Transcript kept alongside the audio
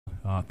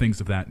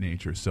things of that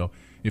nature. So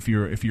if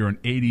you're an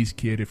 80s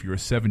kid, if you're a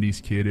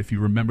 70s kid, if you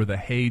remember the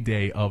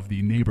heyday of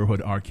the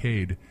neighborhood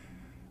arcade,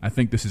 I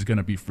think this is going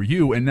to be for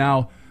you. And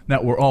now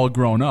that we're all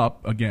grown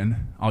up,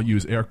 again, I'll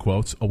use air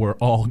quotes, we're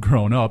all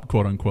grown up,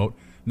 quote unquote,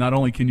 not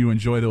only can you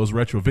enjoy those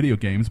retro video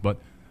games, but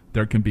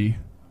there can be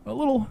a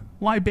little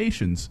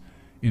libations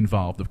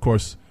involved. Of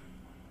course,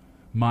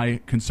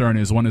 my concern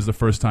is, when is the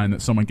first time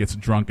that someone gets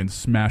drunk and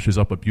smashes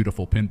up a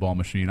beautiful pinball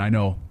machine? I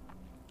know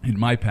in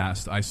my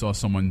past I saw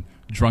someone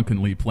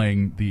drunkenly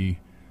playing the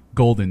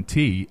Golden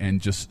Tee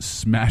and just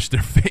smash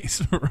their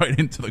face right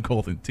into the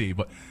Golden Tee.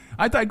 But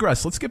I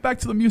digress. Let's get back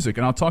to the music,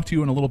 and I'll talk to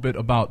you in a little bit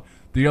about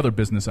the other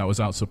business I was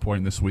out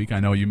supporting this week. I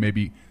know you may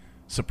be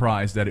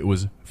surprised that it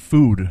was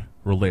food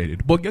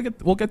related. We'll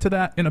get to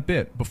that in a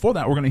bit. Before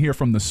that, we're going to hear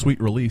from the sweet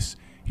release.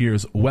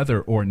 Here's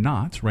Whether or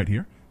Not right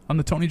here on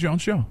The Tony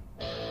Jones Show.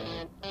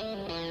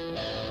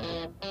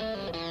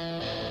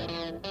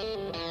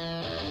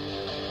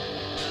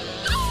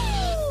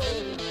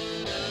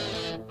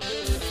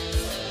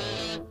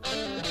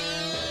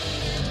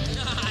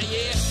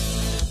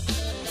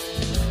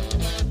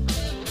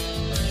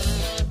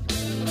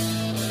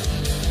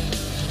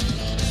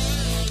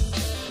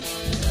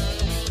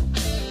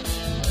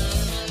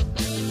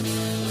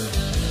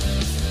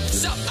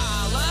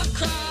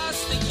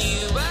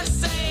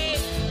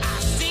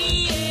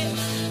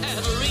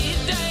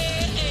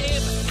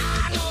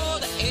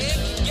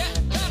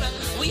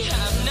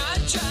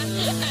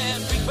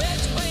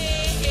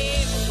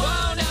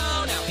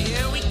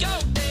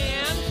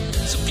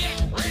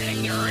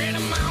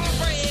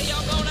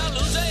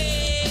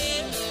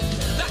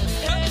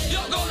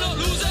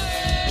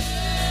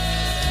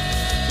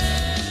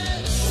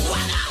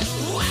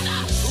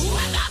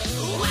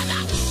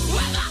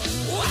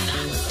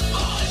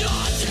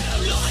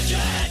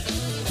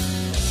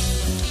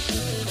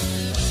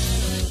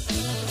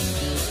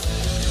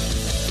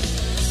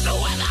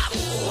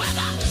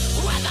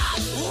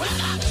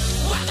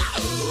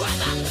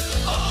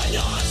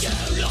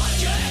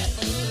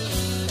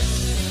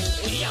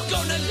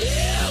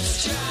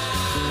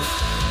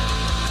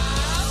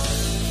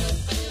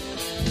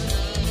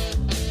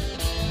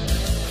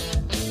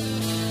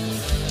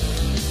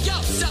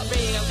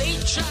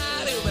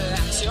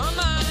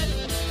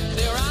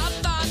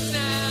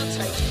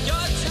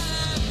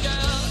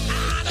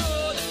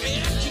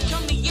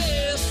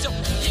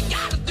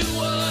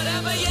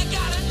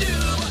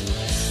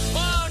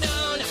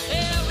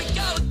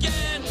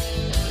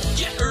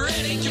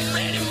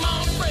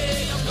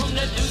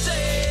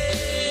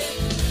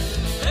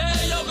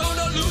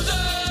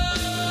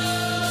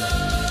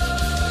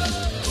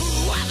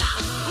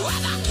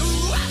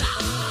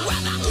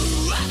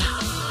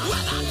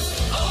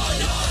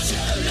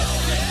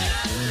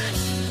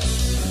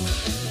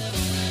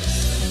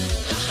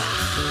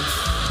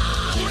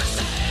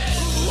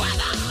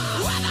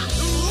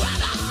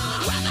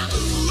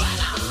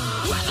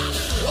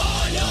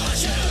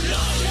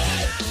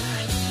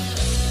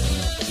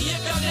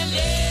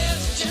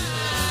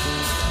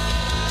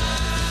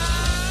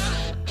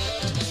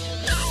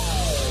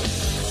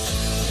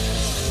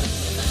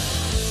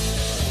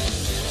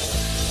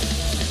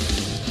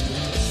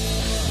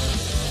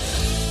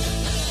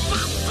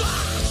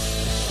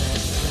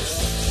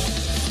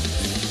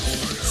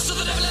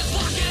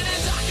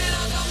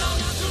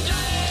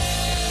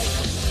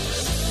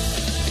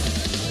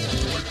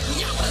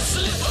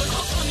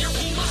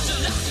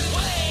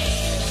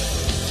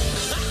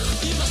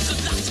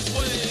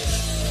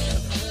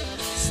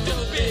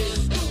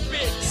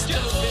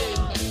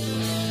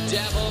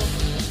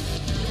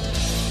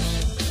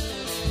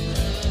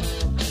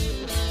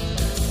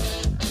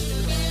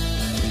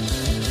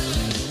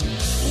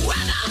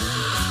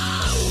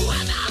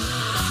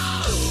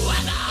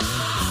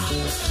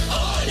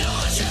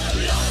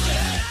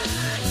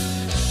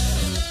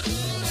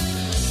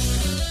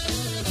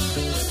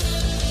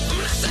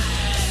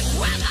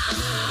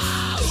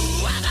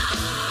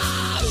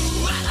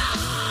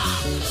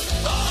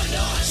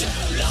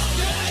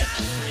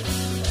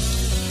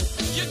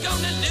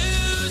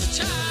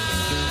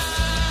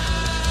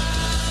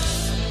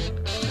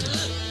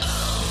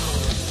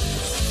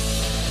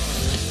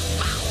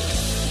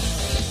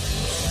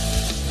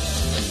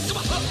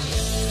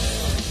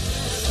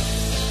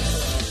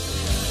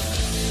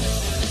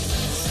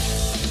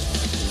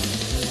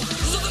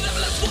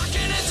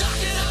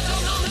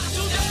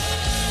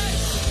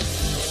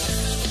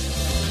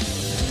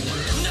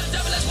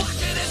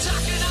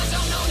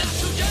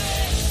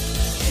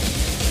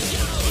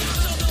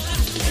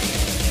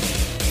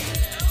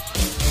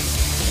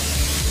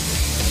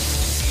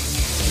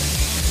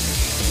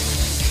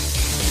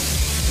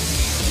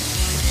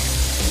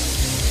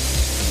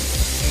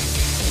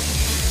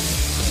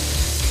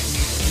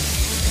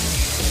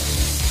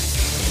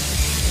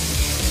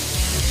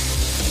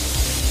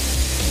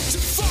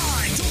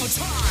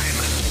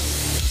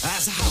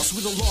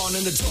 With a lawn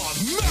and a dog,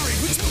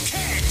 married with 2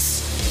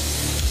 kids.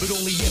 But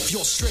only if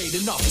you're straight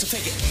enough to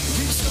fake it.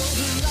 We've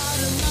spoken a lot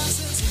of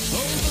nonsense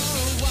over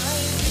a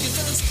wide picket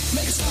fence.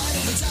 Make us fight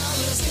over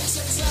dollars,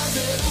 insects, of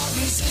it, our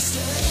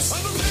resistance.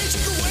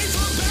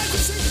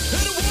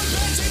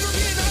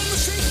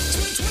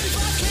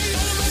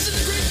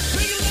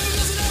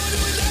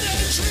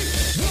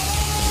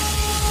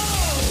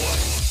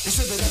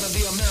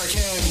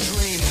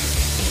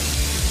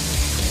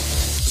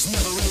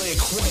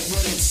 quite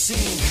what it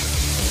seemed.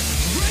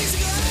 Raising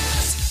a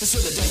glass is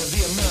to the death of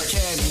the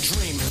American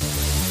dream.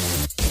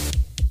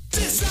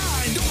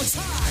 Designed over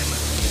time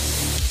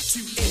to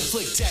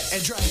inflict debt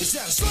and drag us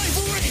down.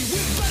 Slavery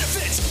with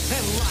benefits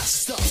and lots of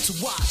stuff to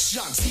watch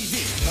on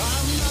TV.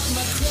 I'm not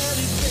my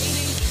credit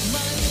rating,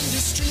 my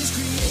industry's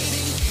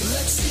creating.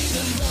 Let's see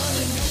them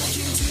running,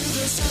 walking to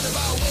the sound of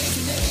our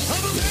awakening.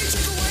 I'm a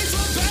paycheck away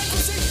from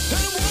bankruptcy, and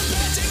I'm one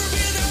bad day for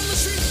being out on the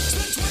street.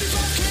 Spent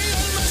 25K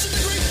on a master's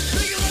degree,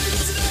 making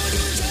 $11 an hour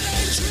doing data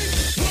entry.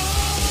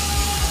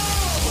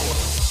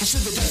 Whoa! It's to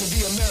the death of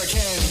the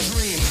American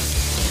dream.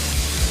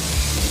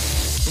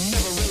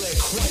 Never really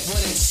quite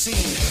what it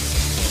seemed.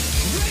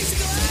 Raising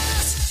a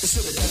glass is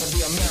to the death of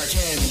the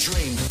American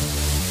dream.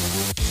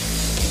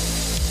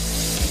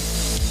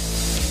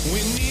 We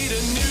need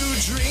a new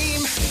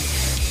dream.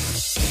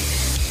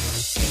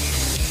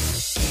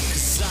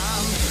 'Cause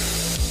I'm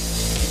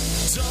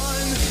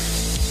done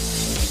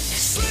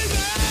sleeping.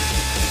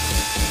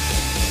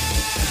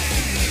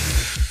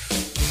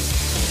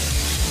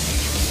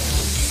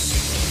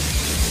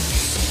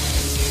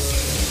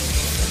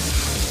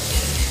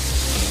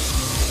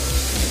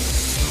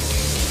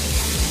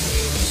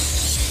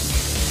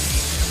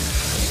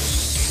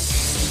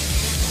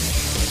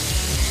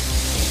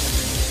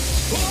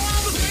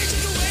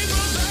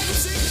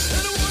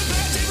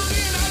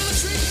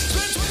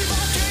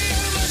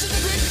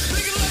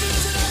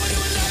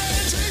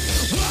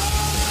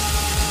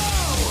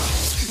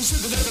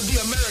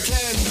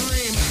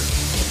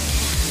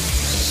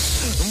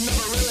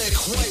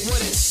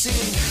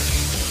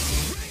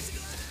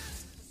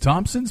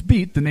 Thompson's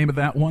Beat, the name of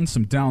that one,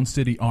 some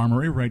Downcity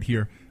Armory right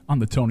here on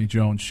the Tony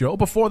Jones Show.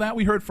 Before that,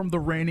 we heard from the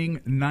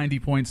reigning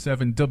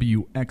 90.7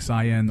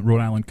 WXIN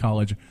Rhode Island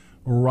College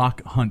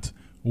Rock Hunt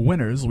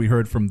winners. We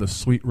heard from the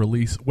Sweet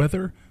Release,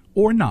 Whether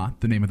or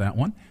Not, the name of that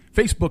one.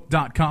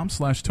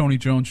 Facebook.com/Tony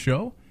Jones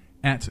Show,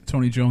 at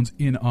Tony Jones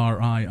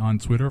NRI on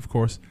Twitter. Of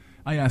course,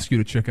 I ask you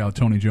to check out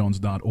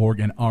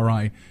TonyJones.org and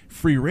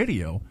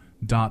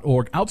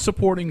RIFreeRadio.org. Out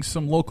supporting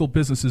some local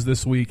businesses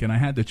this week, and I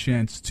had the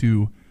chance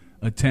to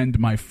attend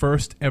my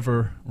first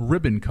ever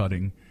ribbon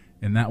cutting,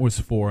 and that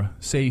was for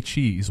Say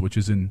Cheese, which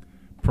is in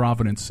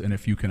Providence. And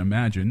if you can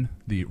imagine,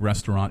 the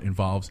restaurant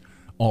involves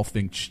all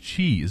things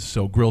cheese.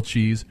 So grilled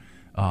cheese,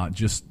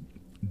 just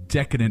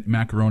decadent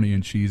macaroni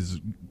and cheese.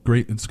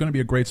 Great. It's going to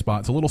be a great spot.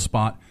 It's a little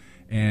spot,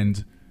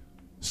 and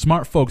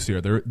smart folks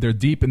here. They're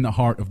deep in the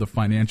heart of the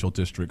financial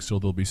district, so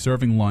they'll be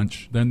serving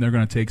lunch. Then they're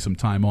going to take some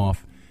time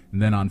off,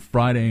 and then on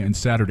Friday and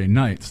Saturday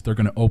nights, they're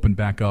going to open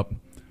back up.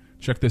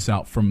 Check this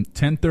out, from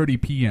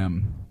 10:30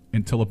 p.m.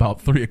 until about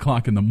 3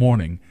 o'clock in the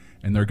morning,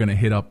 and they're going to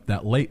hit up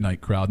that late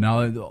night crowd. Now,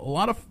 a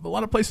lot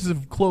of places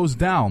have closed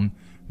down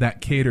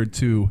that catered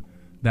to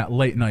that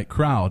late night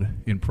crowd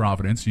in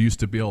Providence. You used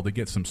to be able to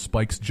get some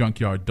Spike's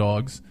Junkyard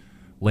Dogs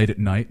late at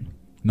night.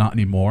 Not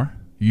anymore.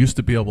 You used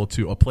to be able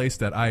to, a place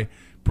that I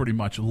pretty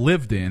much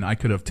lived in, I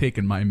could have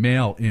taken my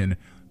mail in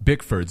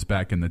Bickford's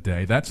back in the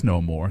day. That's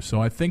no more. So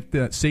I think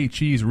that Say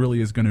Cheese really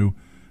is going to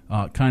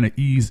kind of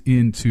ease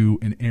into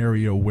an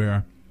area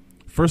where,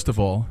 first of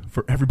all,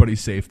 for everybody's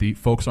safety,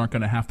 folks aren't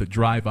going to have to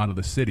drive out of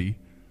the city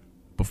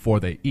before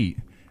they eat.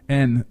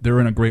 And they're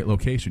in a great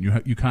location.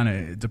 You kind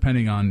of,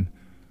 depending on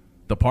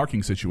the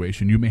parking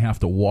situation, you may have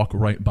to walk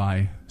right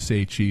by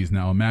Say Cheese.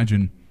 Now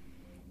imagine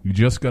you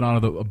just got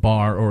out of a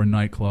bar or a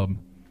nightclub,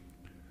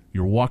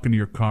 you're walking to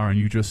your car, and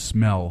you just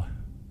smell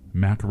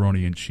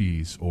macaroni and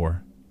cheese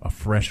or a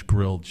fresh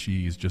grilled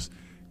cheese just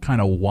kind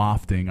of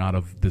wafting out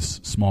of this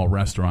small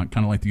restaurant,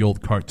 kind of like the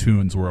old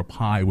cartoons where a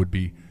pie would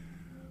be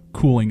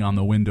cooling on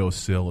the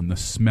windowsill and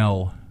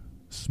the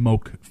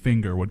smoke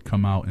finger would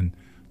come out and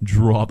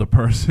draw the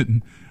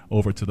person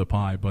over to the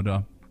pie.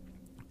 But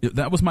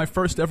that was my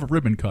first ever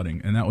ribbon cutting,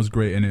 and that was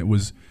great. And it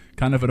was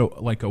kind of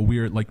at a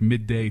weird, like,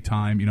 midday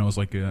time. You know, it was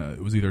like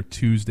it was either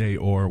Tuesday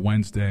or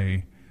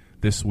Wednesday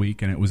this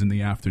week, and it was in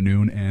the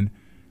afternoon, and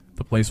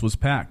the place was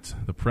packed.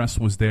 The press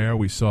was there.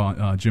 We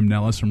saw Jim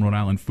Nellis from Rhode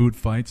Island Food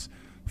Fights.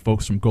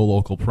 Folks from Go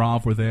Local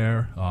Prov were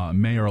there.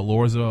 Mayor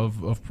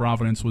Alorza of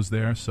Providence was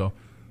there. So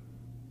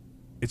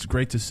it's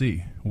great to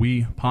see.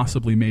 We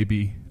possibly may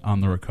be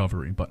on the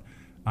recovery, but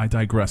I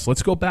digress.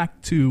 Let's go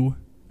back to,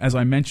 as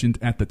I mentioned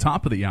at the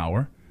top of the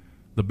hour,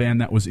 the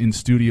band that was in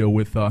studio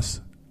with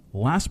us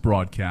last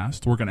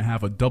broadcast. We're going to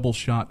have a double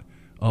shot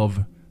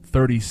of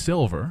 30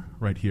 Silver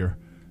right here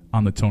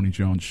on the Tony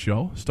Jones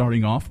Show,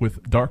 starting off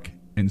with Dark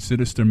and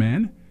Sinister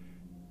Man,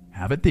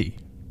 Have It Thee.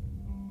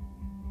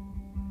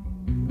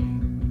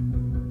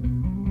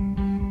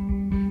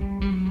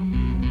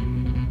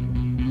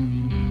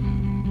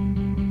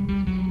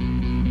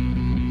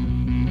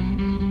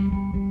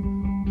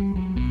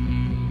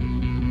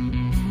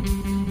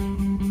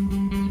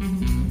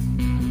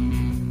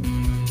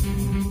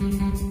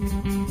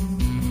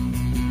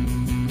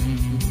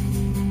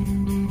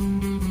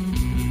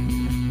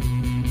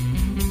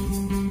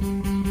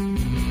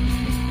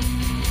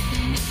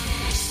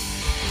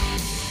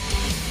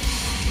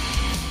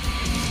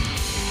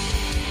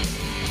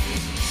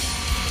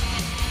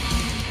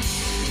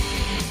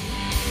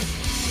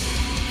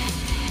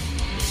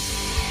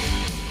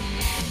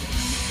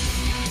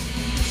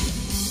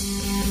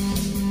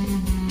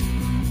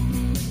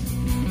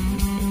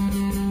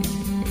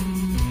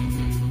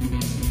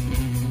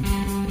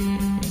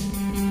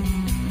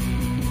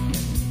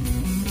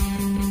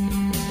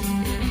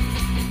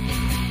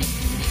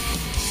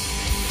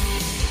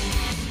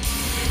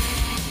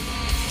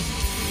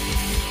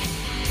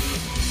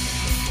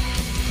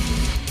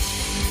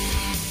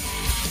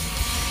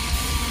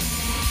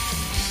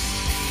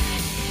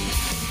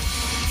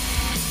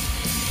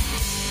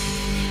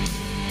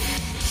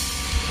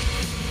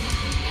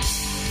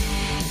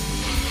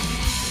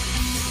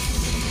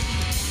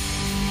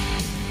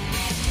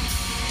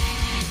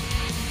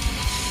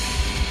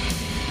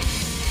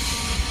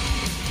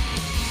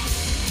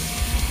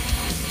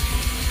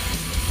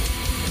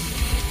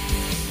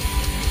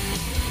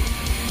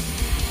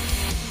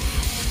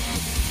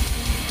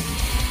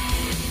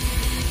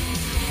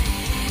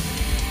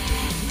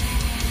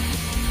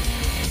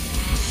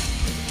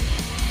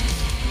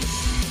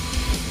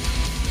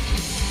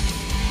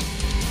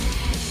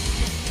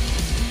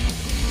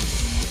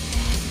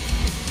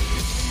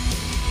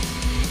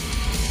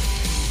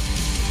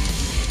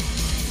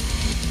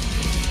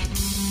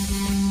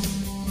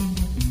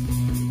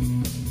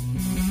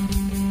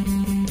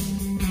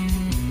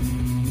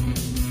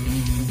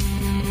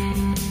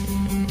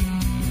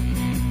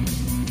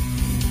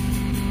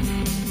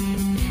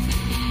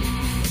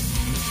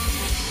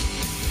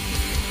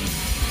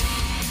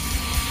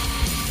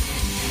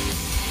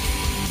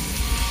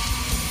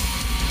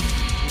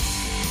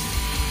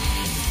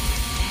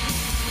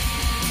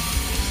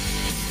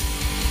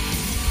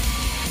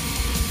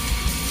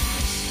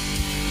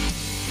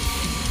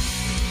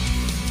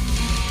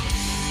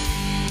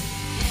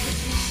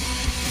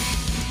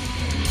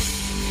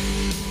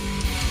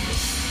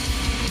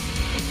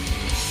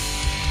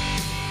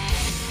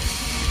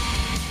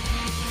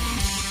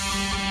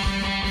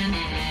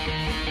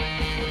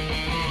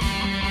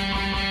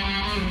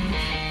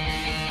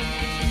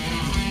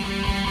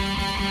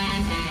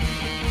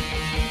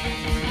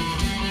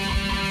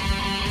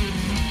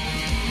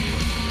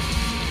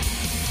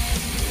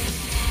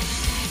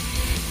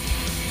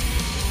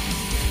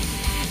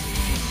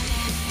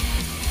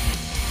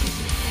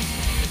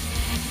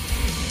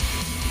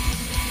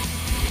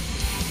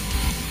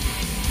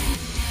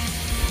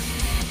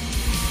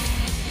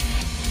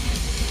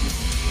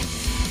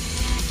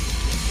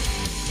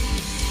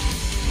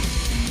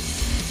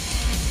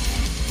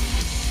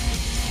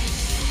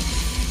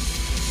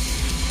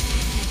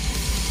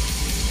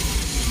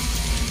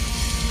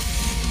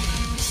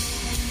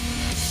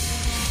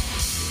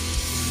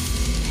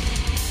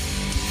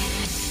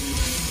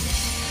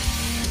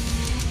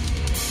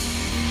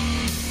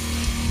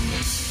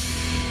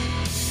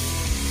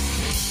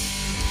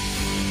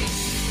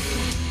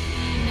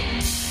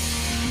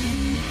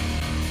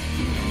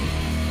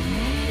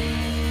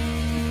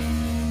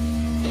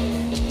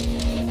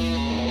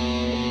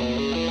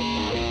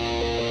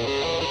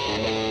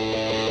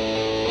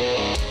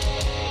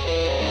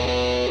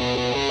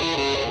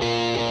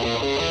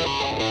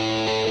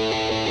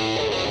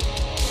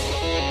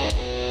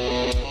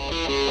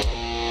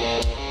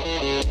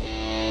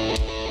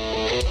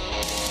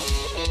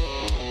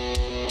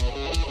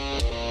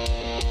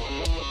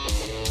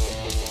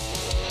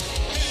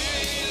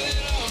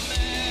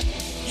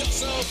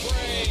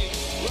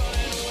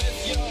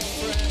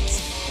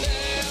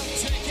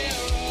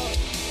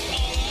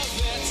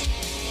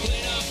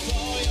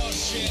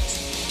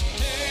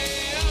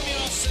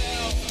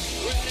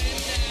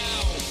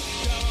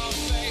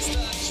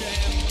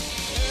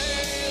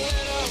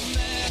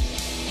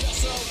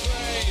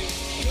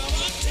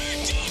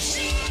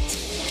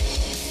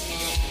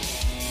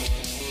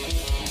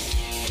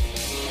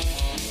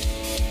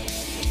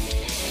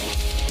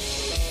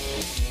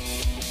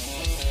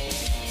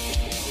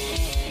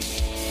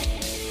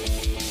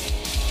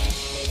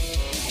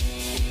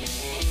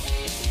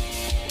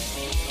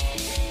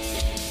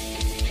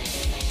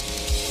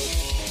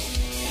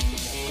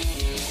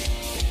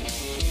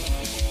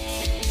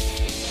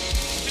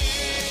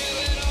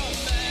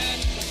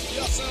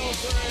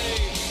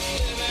 free,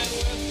 living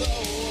with the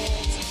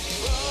wolves,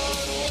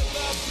 run with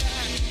the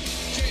pack,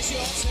 chase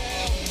your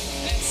tail,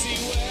 and see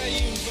where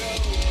you go.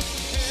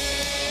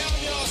 Hey,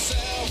 arm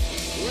yourself,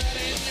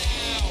 ready now.